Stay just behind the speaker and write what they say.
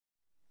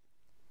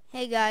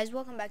Hey guys,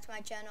 welcome back to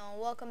my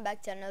channel. Welcome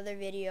back to another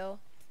video.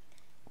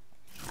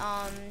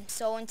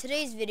 So in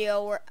today's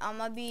video, I'm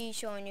gonna be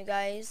showing you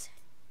guys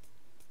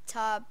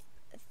top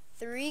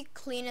 3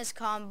 cleanest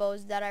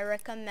combos that I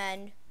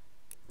recommend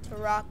to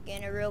rock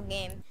in a real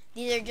game.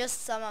 These are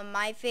just some of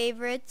my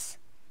favorites,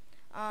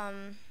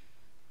 and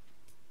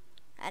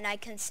I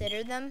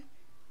consider them.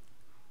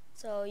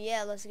 So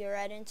yeah, let's get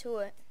right into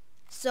it.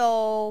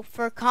 So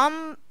for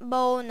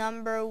combo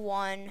number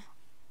 1,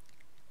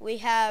 we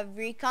have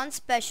Recon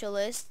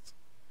Specialist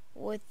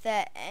with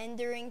the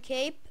Enduring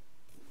Cape,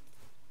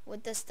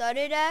 with the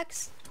Studded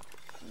Axe,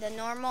 the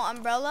normal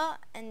umbrella,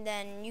 and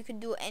then you could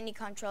do any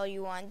control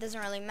you want. It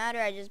doesn't really matter.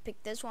 I just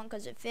picked this one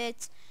because it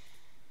fits.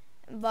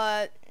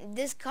 But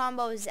this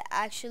combo is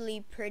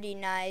actually pretty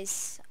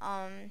nice.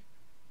 I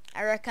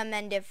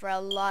recommend it for a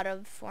lot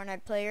of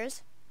Fortnite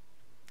players.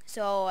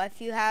 So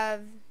if you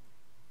have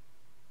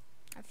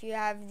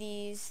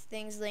these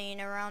things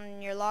laying around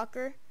in your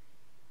locker,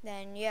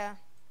 then yeah.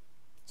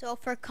 So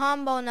for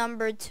combo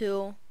number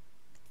 2,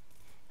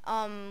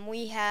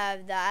 we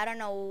have the, I don't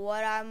know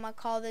what I'm gonna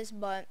call this,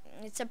 but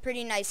it's a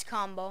pretty nice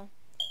combo.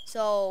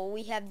 So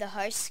we have the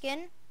Hush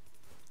skin,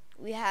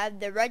 we have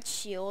the red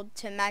shield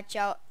to match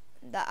out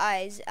the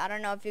eyes. I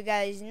don't know if you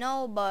guys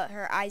know, but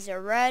her eyes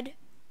are red,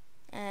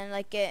 and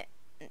like it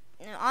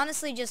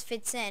honestly just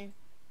fits in.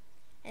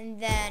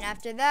 And then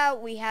after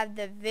that, we have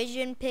the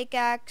Vision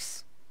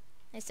pickaxe.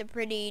 It's a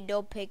pretty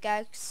dope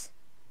pickaxe.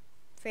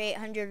 For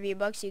 800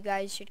 V-Bucks, you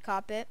guys should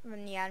cop it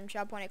from the item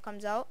shop when it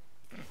comes out.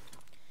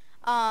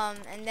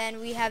 And then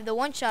we have the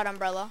one-shot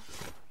umbrella,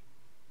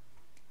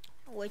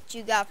 which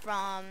you got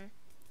from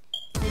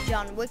the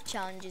John Wick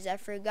challenges. I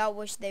forgot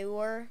which they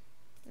were,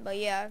 but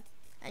yeah.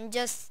 And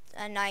just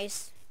a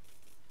nice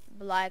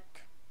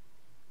black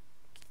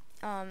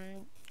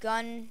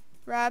gun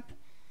wrap.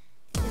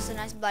 Just a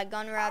nice black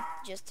gun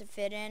wrap just to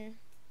fit in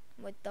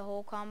with the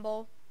whole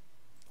combo.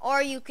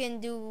 Or you can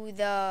do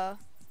the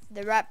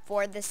wrap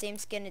for the same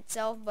skin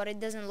itself, but it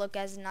doesn't look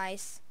as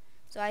nice.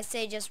 So I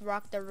say just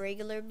rock the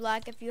regular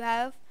black if you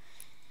have.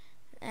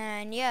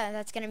 And yeah,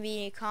 that's gonna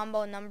be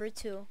combo number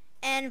 2.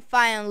 And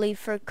finally,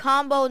 for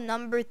combo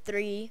number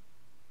 3,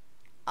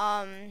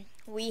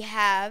 we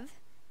have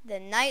the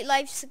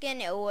Nightlife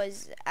skin. It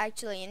was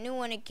actually a new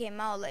one. It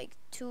came out like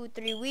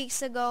 2-3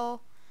 weeks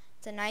ago.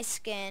 It's a nice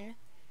skin.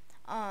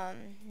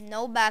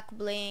 No back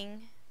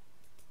bling,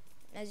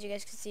 as you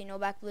guys can see, no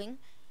back bling.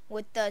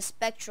 With the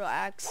Spectral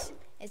Axe.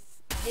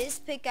 This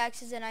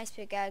pickaxe is a nice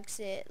pickaxe.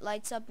 It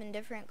lights up in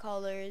different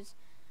colors.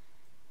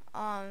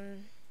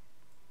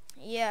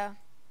 Yeah,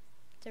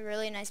 it's a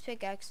really nice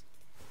pickaxe.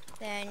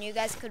 Then you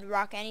guys could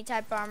rock any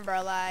type of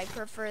umbrella. I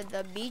prefer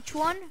the beach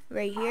one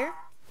right here,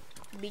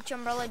 beach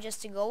umbrella,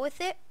 just to go with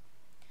it.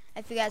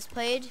 If you guys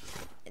played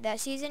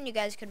that season, you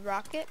guys could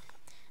rock it.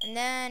 And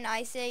then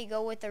I say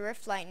go with the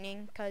Rift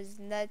Lightning, because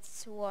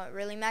that's what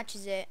really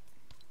matches it.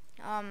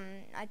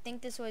 I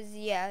think this was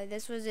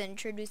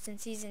introduced in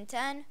season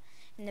 10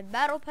 in the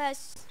battle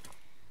pass.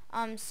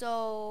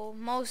 So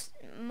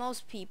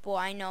most people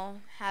I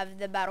know have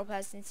the battle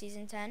pass in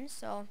season 10,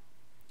 so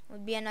it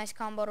would be a nice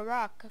combo to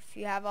rock if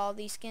you have all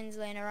these skins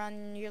laying around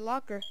in your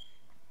locker.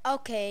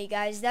 Okay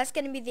guys, that's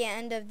gonna be the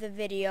end of the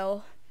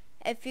video.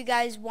 If you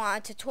guys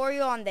want a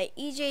tutorial on the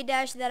EJ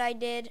dash that I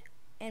did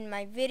in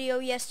my video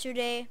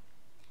yesterday,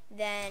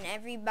 then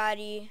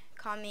everybody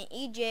comment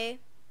EJ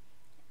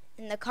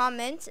in the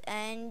comments,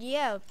 and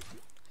yeah.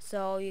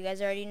 So you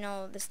guys already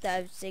know the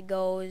steps. It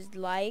goes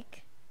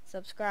like,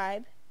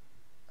 subscribe,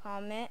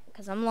 comment,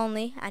 because I'm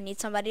lonely. I need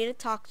somebody to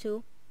talk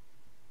to,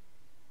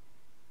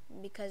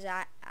 because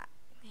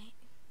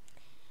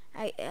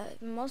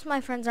most of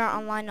my friends are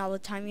online all the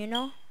time, you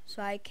know,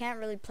 so I can't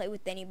really play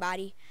with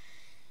anybody.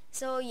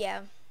 So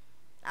yeah,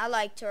 I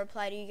like to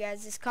reply to you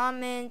guys'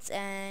 comments,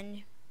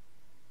 and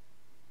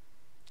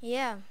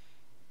yeah,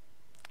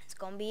 it's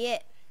gonna be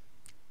it.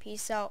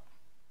 Peace out.